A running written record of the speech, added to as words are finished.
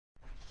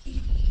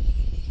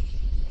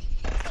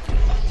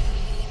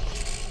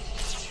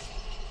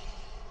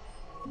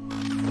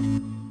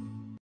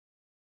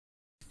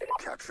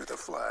capture the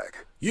flag.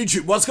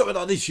 YouTube, what's going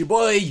on? It's your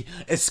boy,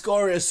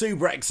 Escoria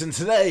Subrex, and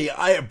today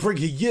I am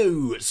bringing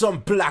you some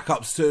Black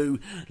Ops 2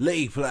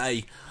 League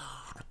play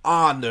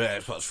on the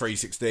Xbox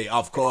 360,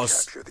 of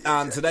course.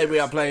 And today we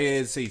are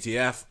playing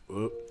CTF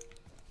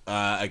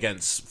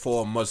against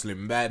 4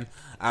 Muslim men,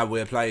 and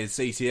we're playing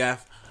CTF.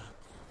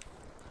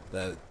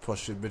 They're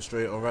pushing mid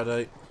street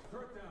already.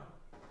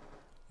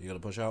 You gonna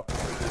push out?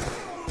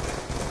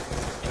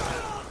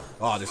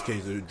 Oh, this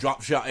kid's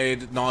drop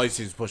shotted. Nice,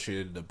 he's pushing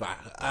in the back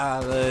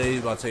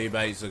alley. My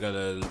teammates are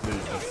gonna lose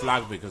the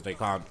flag because they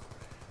can't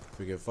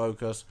freaking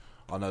focus.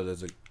 I know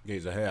there's a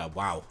geezer here.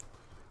 Wow,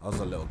 that was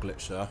a little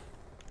glitch there.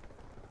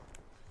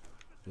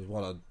 There's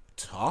one on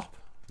top?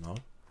 No.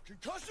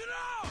 Concussion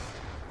out!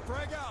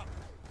 Frag out!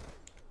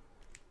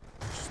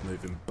 Just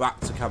moving back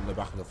to camp the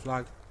back of the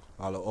flag.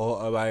 I'll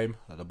auto aim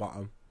at the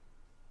bottom.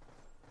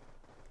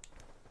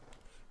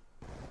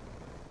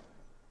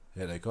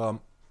 Here they come.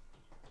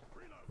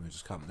 We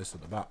just camp this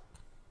at the back.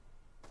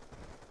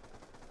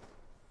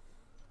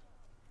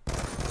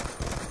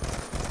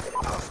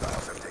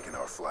 Hostiles have taken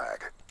our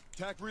flag.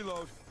 Attack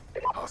reload.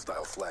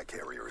 Hostile flag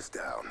carrier is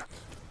down.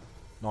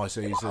 Nice,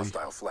 easy.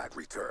 Hostile flag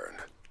returned.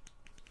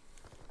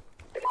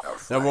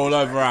 They're all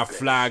over our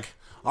flag.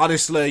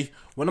 Honestly,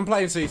 when I'm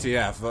playing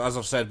CTF, as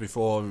I've said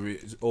before,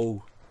 it's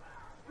all...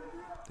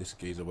 This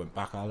geezer went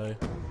back alley.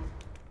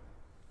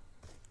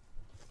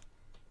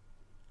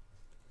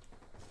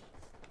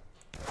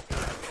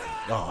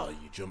 Oh,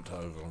 you jumped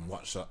over and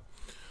watched that.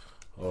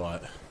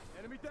 Alright.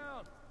 Enemy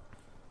down.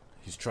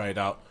 He's trade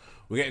out.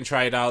 We're getting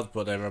trade out,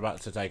 but they're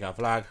about to take our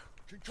flag.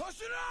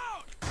 Concussion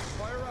out!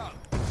 Fire out.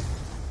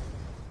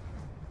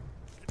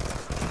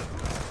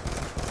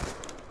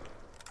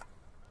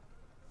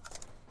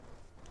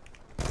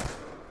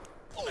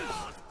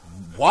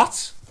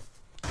 What?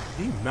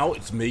 He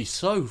melted me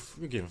so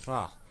freaking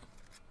fast.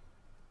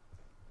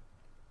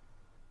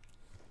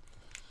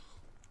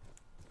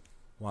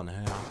 One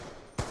here.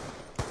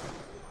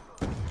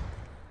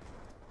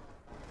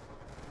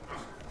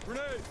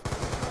 Grenade!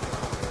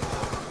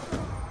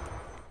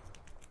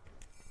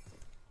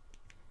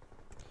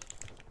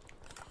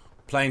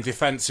 Playing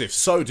defensive.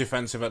 So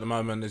defensive at the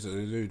moment. This is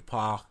a dude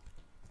park.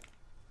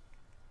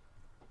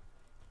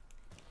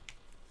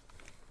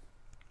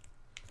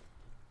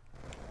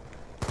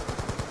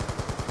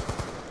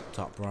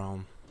 Top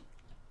brown.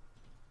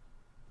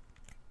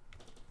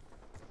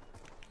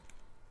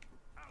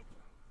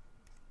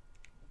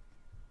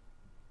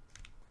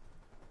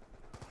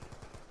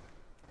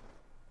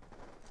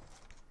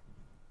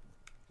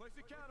 Place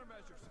the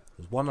countermeasures.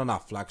 There's one on our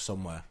flag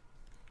somewhere.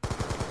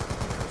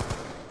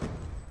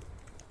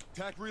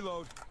 Attack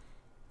reload.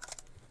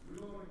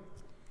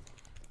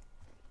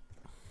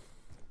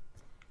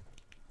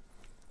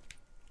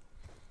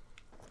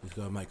 He's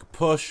gonna make a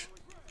push.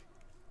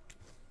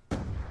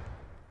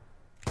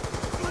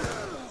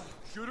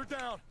 Shooter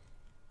down.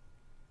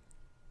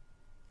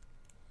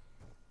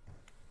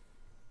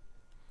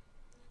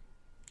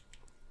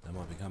 They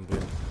might be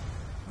camping.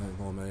 No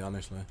more me,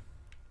 honestly.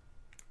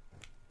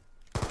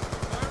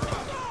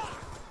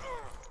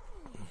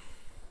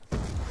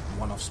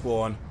 One off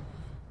spawn.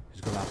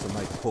 He's gonna have to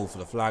make a pull for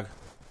the flag.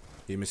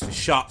 He missed his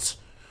shots.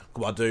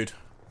 Come on, dude.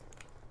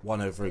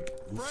 One over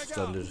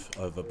extended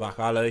over back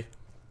alley.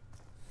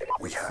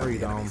 We have 3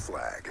 the enemy down.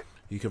 flag.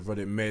 You could run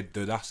it mid.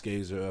 The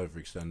Daskies are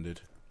overextended.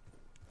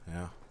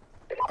 Yeah.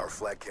 Our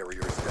flag carrier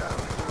is down.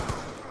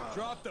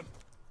 Drop them.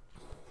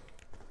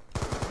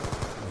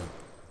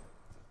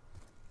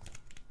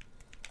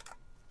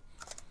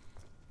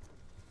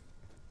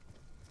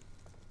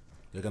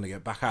 They're gonna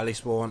get back alley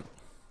spawn.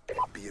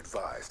 Be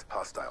advised,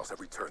 hostiles have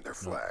returned their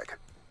flag.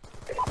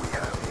 We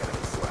have the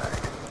enemy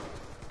flag.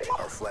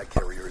 Our flag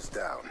carrier is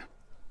down.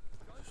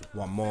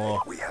 One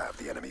more. We have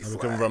the enemy We flag.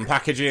 can run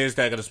packages.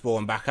 They're gonna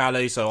spawn back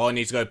alley, so I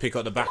need to go pick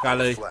up the back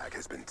alley. Flag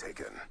has been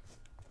taken.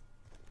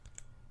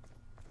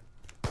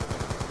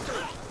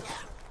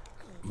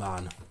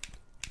 Man,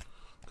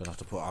 gonna have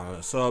to put on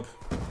a sub.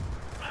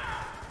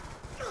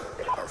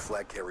 Our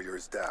flag carrier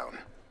is down.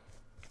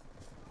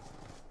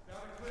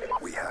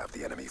 We have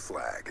the enemy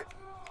flag.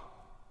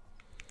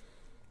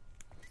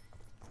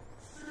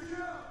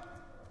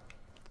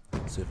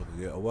 See if I can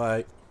get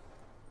away.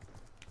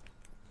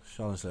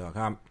 Honestly, I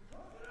can't.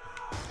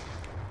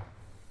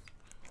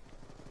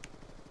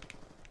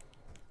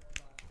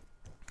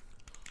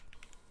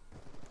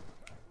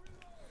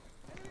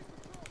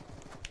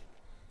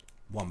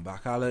 One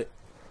back alley.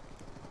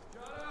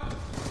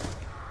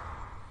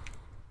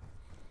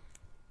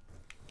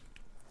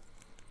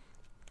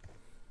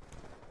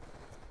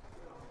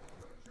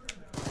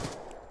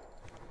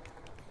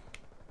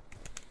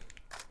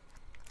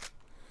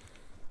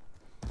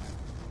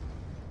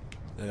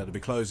 They're going to be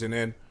closing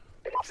in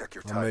Check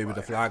your on me with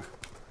the flag.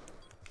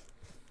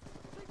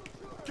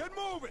 Get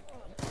moving.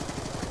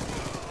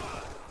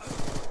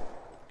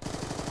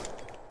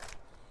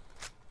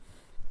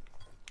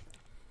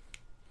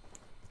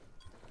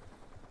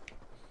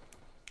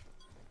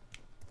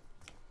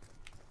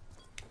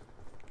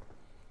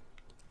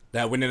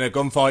 They're winning a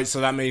gunfight,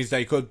 so that means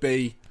they could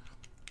be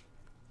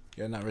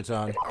Getting that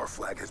return. Our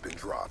flag has been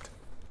dropped.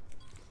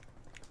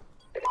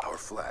 Our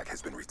flag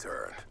has been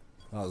returned.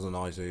 That was a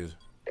nice ease.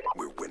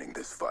 We're winning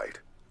this fight.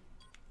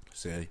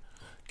 See, We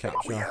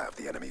capture. have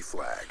the enemy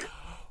flag.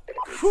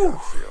 Good Whew.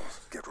 job, Seals.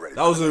 Get ready.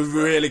 That was a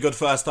really good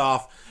first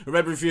half.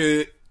 Remember, if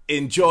you're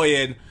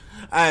enjoying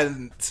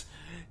and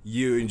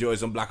you enjoy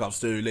some Black Ops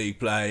 2 League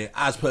play,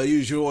 as per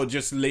usual,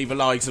 just leave a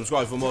like,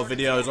 subscribe for more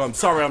videos. I'm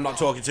sorry I'm not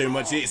talking too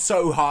much. It's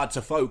so hard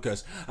to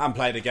focus and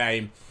play the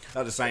game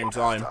at the same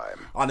time.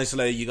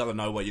 Honestly, you got to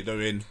know what you're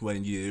doing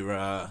when you're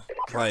Capture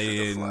the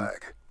playing.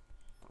 flag.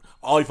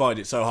 I find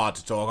it so hard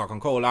to talk. I can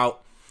call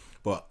out,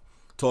 but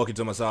talking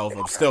to myself,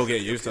 I'm still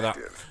getting used to that.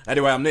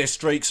 Anyway, I'm near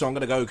streaks, so I'm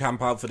going to go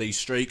camp out for these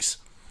streaks.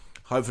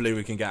 Hopefully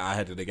we can get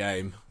ahead of the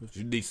game.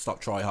 You need to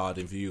stop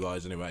try-harding for you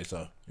guys anyway,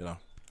 so, you know.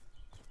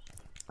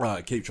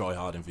 Keep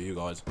try-harding for you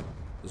guys.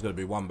 There's going to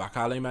be one back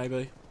alley,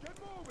 maybe.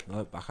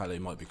 No, back alley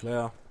might be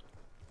clear.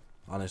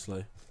 Honestly.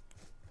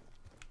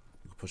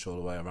 You can push all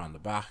the way around the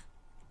back.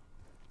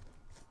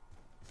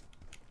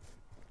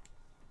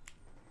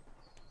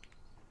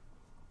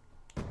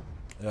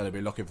 Yeah, they'll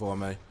be looking for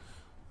me.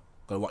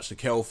 Gotta watch the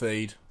kill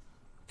feed.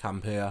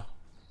 Camp here.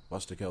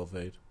 Watch the kill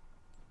feed.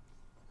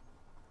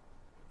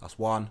 That's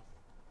one.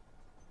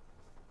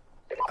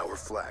 Our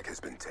flag has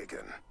been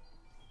taken.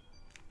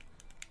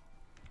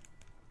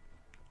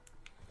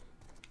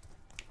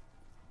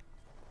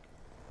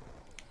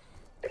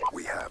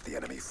 We have the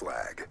enemy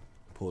flag.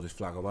 Pull this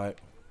flag away.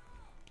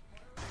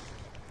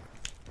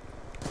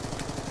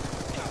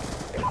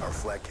 Our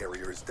flag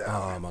carrier is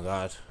down. Oh my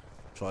god.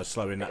 Try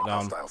slowing that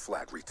down. Hostile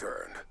flag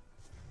returned.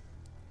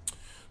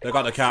 They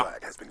got the cap.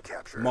 Flag has been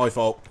captured. My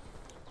fault.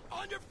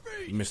 On your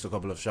feet! Missed a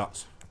couple of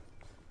shots.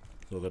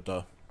 It's all good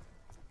though.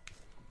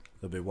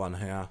 There'll be one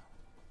here.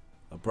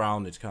 A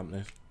brown needs camp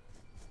this.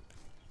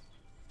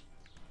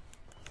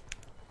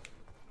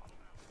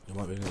 You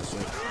might be in this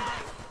week.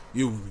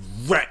 You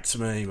wrecked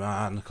me,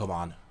 man. Come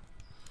on.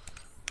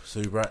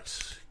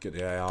 Subrex, get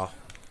the AR.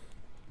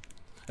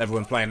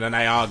 Everyone playing an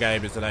AR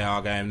game. It's an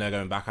AR game. They're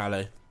going back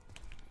alley.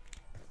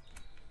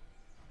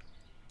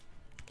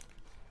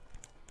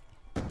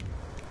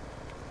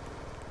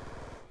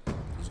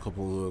 There's a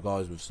couple of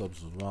guys with subs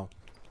as well.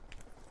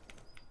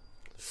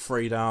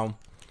 3 down.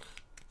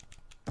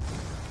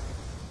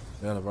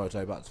 They're gonna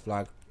rotate back to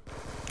flag.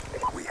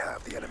 We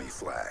have the enemy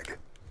flag.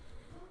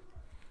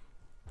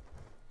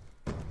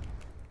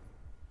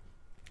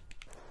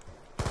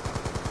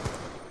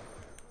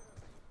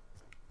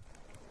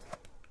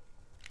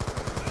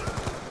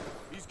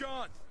 He's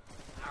gone.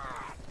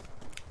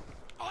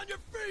 On your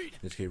feet!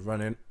 Just keep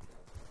running.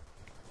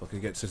 If I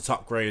can get to the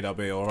top grade, I'll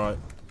be alright.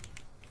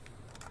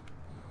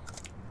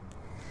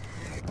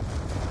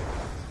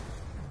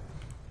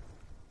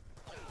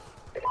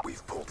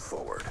 We've pulled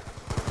forward.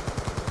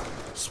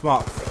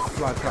 Smart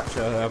flag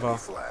capture ever.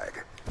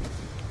 Flag.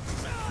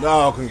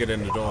 No, I can get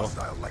in the door.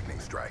 Hostile lightning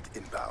strike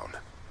inbound.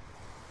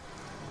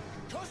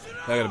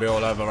 They're gonna be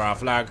all over our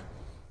flag.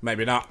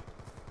 Maybe not.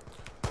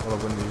 What a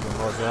win these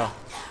ones there.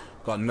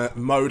 Got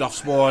mode off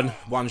spawn.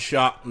 One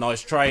shot.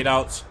 Nice trade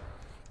outs.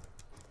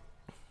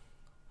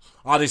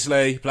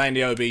 Honestly, playing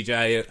the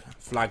OBJ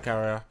flag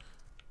carrier.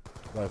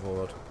 Go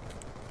forward.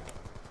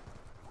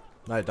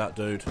 Made that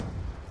dude.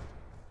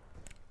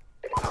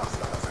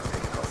 Hostiles have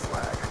taken our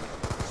flag.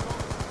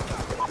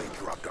 They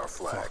dropped our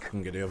flag.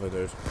 Can get the other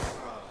dude.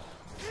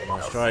 Nice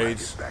Our flag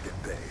trades. is back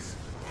at base.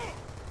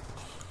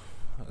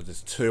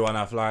 There's 2 on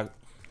our flag.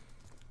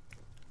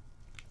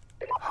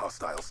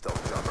 Hostile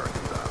stealth jumper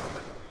inbound.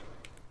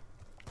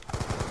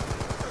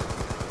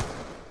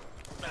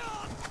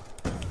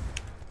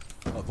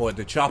 Avoid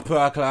the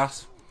chopper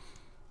class.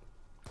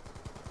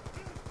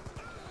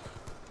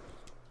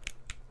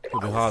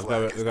 Could be hard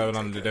going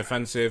on the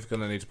defensive.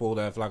 Gonna need to pull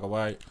their flag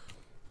away.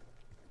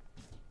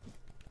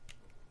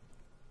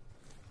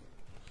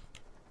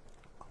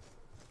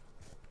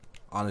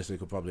 Honestly,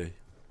 could probably.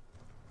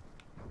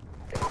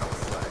 Our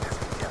flag has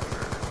been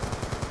captured.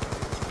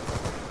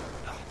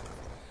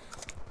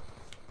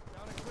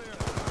 Down and clear.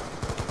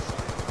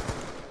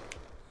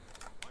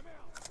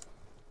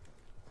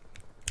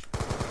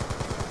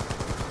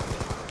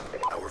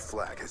 Our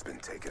flag has been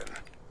taken.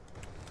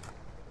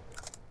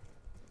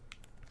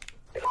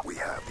 We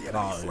have the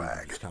enemy Oh,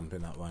 flag. he's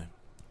camping that way.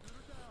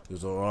 It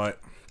was alright.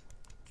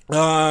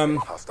 Not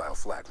Hostile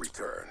flag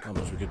returned.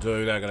 much we could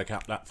do. They're gonna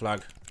cap that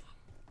flag.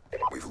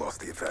 We've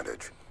lost the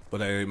advantage. But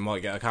they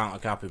might get a counter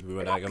cap if we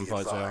were there Be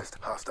gunfights here. advised,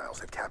 hostiles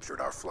have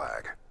captured our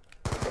flag.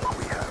 We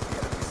have the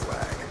enemy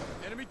flag.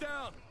 Enemy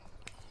down!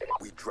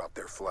 We dropped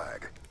their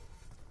flag.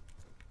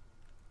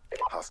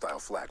 Hostile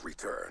flag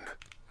returned.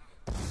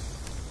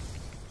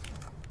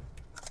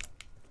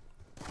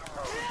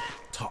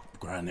 Top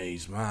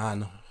grannies,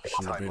 man.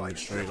 Shouldn't have been in the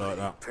street like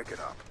that. Pick it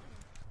up.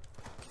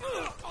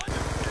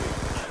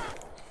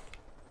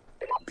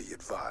 Be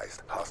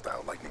advised,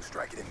 hostile lightning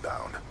strike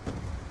inbound.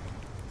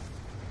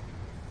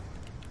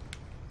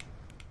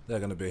 They're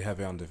gonna be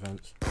heavy on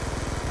defense.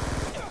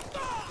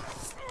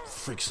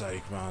 Frick's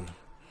sake, man.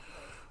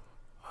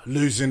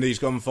 Losing these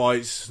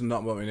gunfights,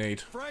 not what we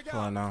need right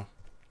now.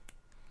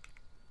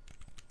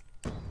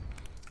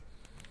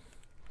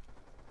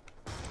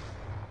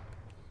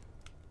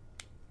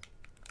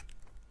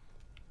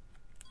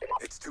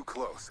 It's too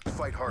close.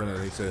 Fight We're gonna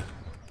harder. need to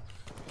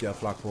get a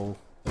flagpole.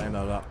 They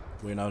know that.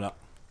 We know that.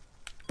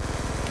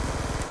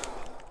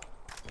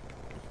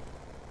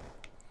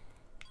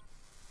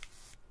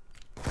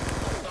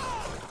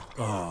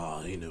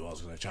 Oh, he knew I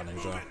was going to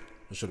challenge her.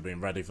 I should have been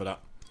ready for that.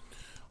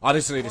 I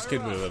just need this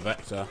kid with a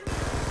Vector.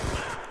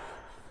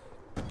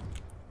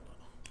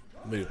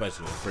 He was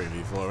basically a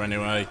 3v4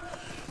 anyway.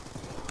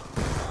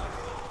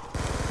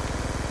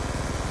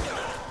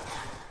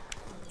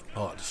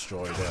 Oh, I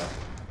destroyed her.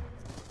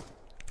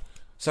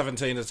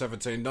 17 to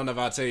 17. None of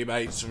our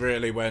teammates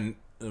really went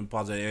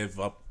positive.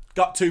 I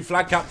got 2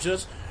 flag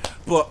captures,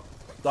 but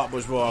that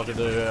was what I could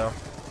do here.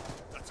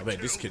 I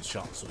mean, this kid's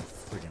shots are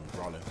friggin'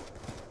 brilliant.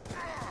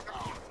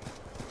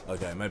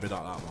 Okay, maybe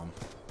not that one.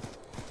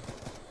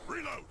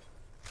 Reload.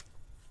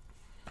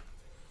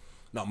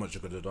 Not much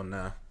I could have done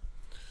there.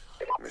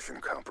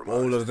 Mission compromised.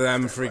 All of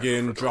them Stand by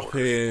friggin' for further orders.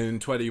 dropping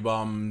 20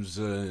 bombs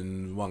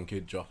and one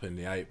kid dropping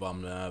the 8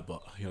 bomb there,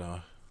 but you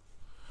know,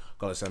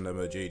 gotta send them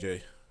a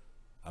GG.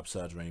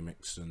 Absurd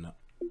remix and that.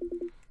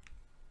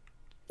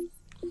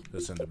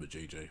 Gotta send them a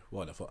GG.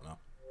 Why the fuck not?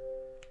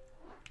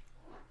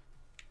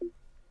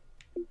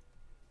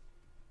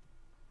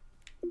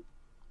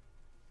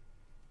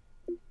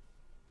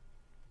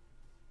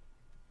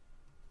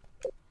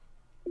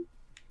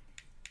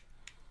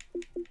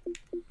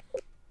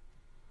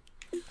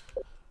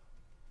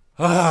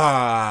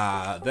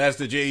 Ah, there's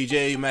the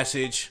GG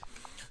message.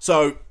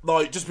 So,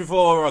 like, just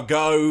before I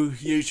go,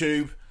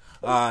 YouTube,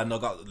 and I've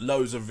got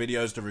loads of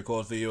videos to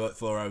record for you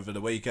for over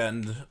the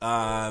weekend.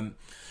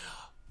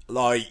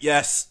 Like,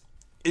 yes,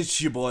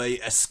 it's your boy,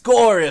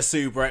 Escoria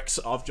Subrex.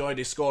 I've joined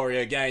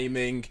Escoria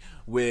Gaming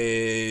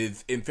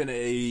with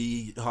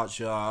Infinity,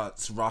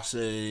 Hotshots,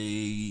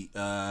 Rossi,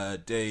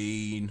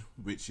 Dean,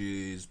 which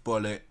is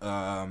Bullet,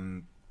 a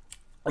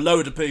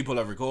load of people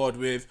I record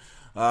with.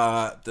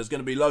 There's going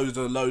to be loads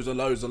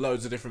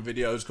of different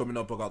videos coming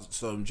up. I've got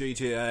some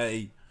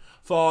GTA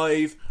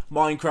 5,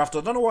 Minecraft.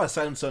 I don't know why I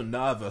sound so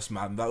nervous,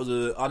 man. That was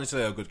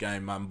honestly a good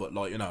game, man. But,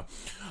 like, you know,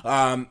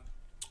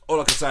 all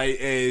I can say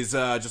is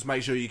just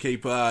make sure you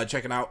keep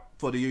checking out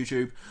for the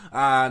YouTube.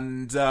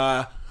 And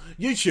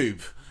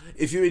YouTube,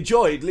 if you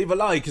enjoyed, leave a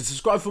like and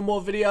subscribe for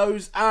more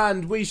videos.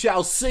 And we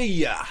shall see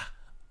ya.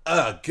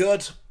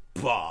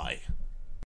 Goodbye.